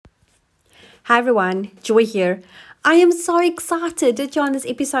Hi everyone, Joy here. I am so excited to join this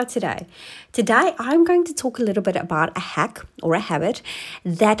episode today. Today, I'm going to talk a little bit about a hack or a habit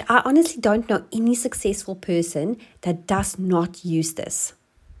that I honestly don't know any successful person that does not use this.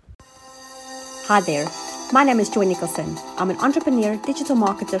 Hi there, my name is Joy Nicholson. I'm an entrepreneur, digital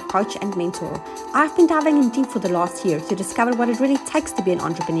marketer, coach, and mentor. I've been diving in deep for the last year to discover what it really takes to be an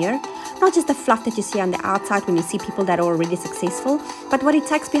entrepreneur. Not just the fluff that you see on the outside when you see people that are already successful, but what it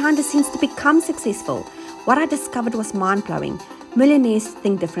takes behind the scenes to become successful. What I discovered was mind-blowing. Millionaires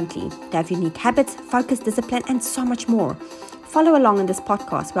think differently. They have unique habits, focus, discipline, and so much more. Follow along in this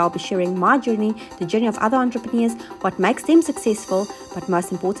podcast where I'll be sharing my journey, the journey of other entrepreneurs, what makes them successful, but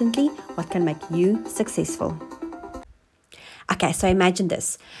most importantly, what can make you successful. Okay, so imagine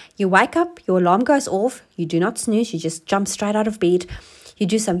this. You wake up, your alarm goes off, you do not snooze, you just jump straight out of bed. You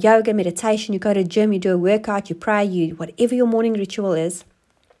do some yoga, meditation, you go to the gym, you do a workout, you pray, you whatever your morning ritual is.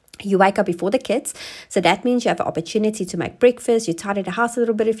 You wake up before the kids, so that means you have an opportunity to make breakfast, you tidy the house a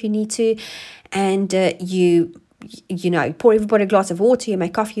little bit if you need to, and you pour everybody a glass of water, you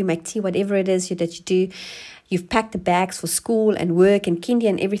make coffee, you make tea, whatever it is that you do. You've packed the bags for school and work and kindy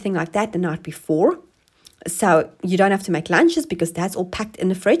and everything like that the night before. So you don't have to make lunches because that's all packed in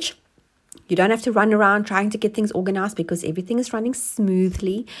the fridge. You don't have to run around trying to get things organized because everything is running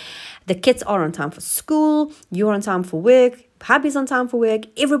smoothly. The kids are on time for school. You're on time for work. Hubby's on time for work.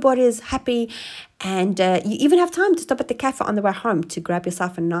 Everybody is happy. And you even have time to stop at the cafe on the way home to grab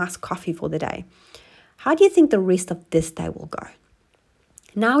yourself a nice coffee for the day. How do you think the rest of this day will go?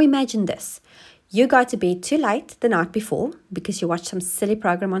 Now imagine this. You go to bed too late the night before because you watched some silly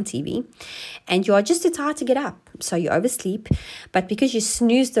program on TV and you are just too tired to get up. So you oversleep, but because you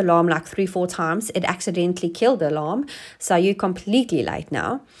snoozed the alarm like 3-4 times, it accidentally killed the alarm. So you're completely late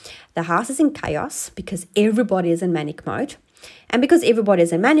now. The house is in chaos because everybody is in manic mode. And because everybody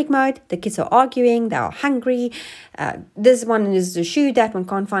is in manic mode, the kids are arguing, they are hungry. This one is the shoe, that one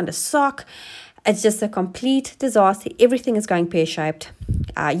can't find a sock. It's just a complete disaster. Everything is going pear-shaped.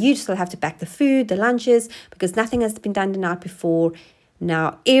 You still have to pack the food, the lunches, because nothing has been done the night before.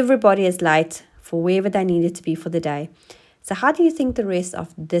 Now everybody is late for wherever they needed to be for the day. So how do you think the rest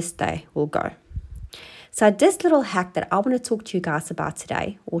of this day will go? So this little hack that I want to talk to you guys about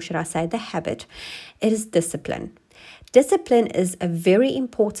today, or should I say the habit, it is discipline. Discipline is a very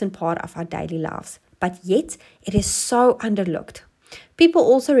important part of our daily lives, but yet it is so underlooked. People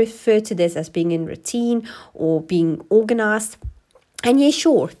also refer to this as being in routine or being organized. And yeah,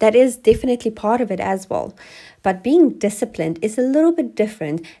 sure, that is definitely part of it as well. But being disciplined is a little bit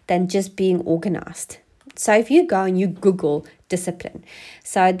different than just being organized. So if you go and you Google discipline,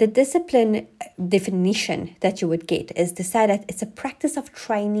 so the discipline definition that you would get is to say that it's a practice of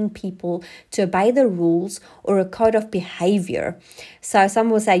training people to obey the rules or a code of behavior. So some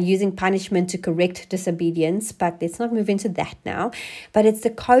will say using punishment to correct disobedience, but let's not move into that now. But it's the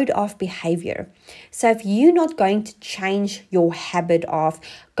code of behavior. So if you're not going to change your habit of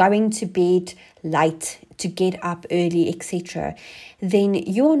going to bed late to get up early, etc., then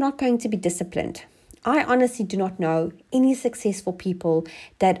you're not going to be disciplined. I honestly do not know any successful people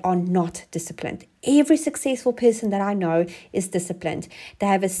that are not disciplined. Every successful person that I know is disciplined. They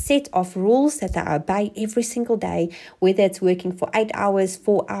have a set of rules that they obey every single day, whether it's working for 8 hours,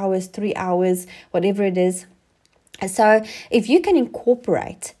 4 hours, 3 hours, whatever it is. So if you can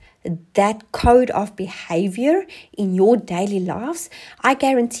incorporate that code of behavior in your daily lives, I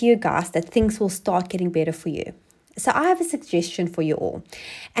guarantee you guys that things will start getting better for you. So I have a suggestion for you all,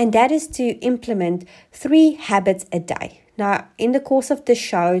 and that is to implement 3 habits a day. Now, in the course of this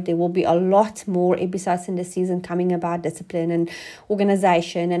show, there will be a lot more episodes in the season coming about discipline and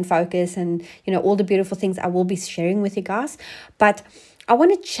organization and focus and, all the beautiful things I will be sharing with you guys. But I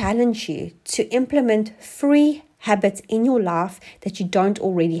want to challenge you to implement 3 habits in your life that you don't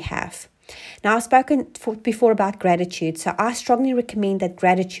already have. Now, I've spoken before about gratitude, so I strongly recommend that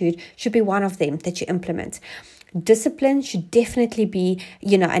gratitude should be one of them that you implement. Discipline should definitely be,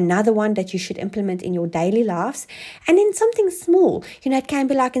 another one that you should implement in your daily lives. And then something small, it can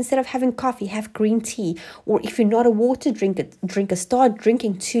be like instead of having coffee, have green tea. Or if you're not a water drinker, start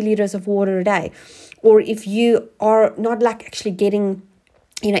drinking 2 liters of water a day. Or if you are not like actually getting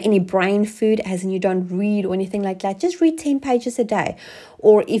any brain food, as in you don't read or anything like that, just read 10 pages a day.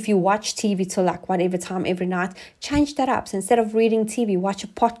 Or if you watch TV till like whatever time every night, change that up. So instead of reading TV, watch a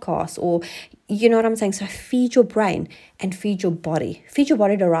podcast, or you know what I'm saying? So feed your brain and feed your body. Feed your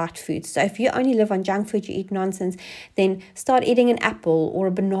body the right food. So if you only live on junk food, you eat nonsense, then start eating an apple or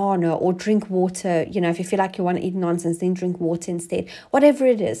a banana or drink water. If you feel like you want to eat nonsense, then drink water instead. Whatever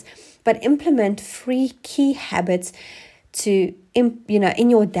it is. But implement 3 key habits to, in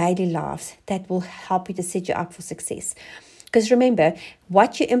your daily lives that will help you to set you up for success. Because remember,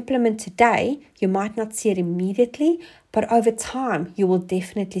 what you implement today, you might not see it immediately, but over time, you will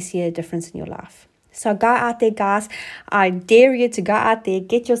definitely see a difference in your life. So go out there, guys. I dare you to go out there,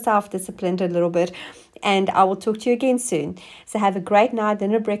 get yourself disciplined a little bit, and I will talk to you again soon. So have a great night,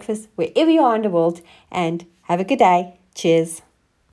 dinner, breakfast, wherever you are in the world, and have a good day. Cheers.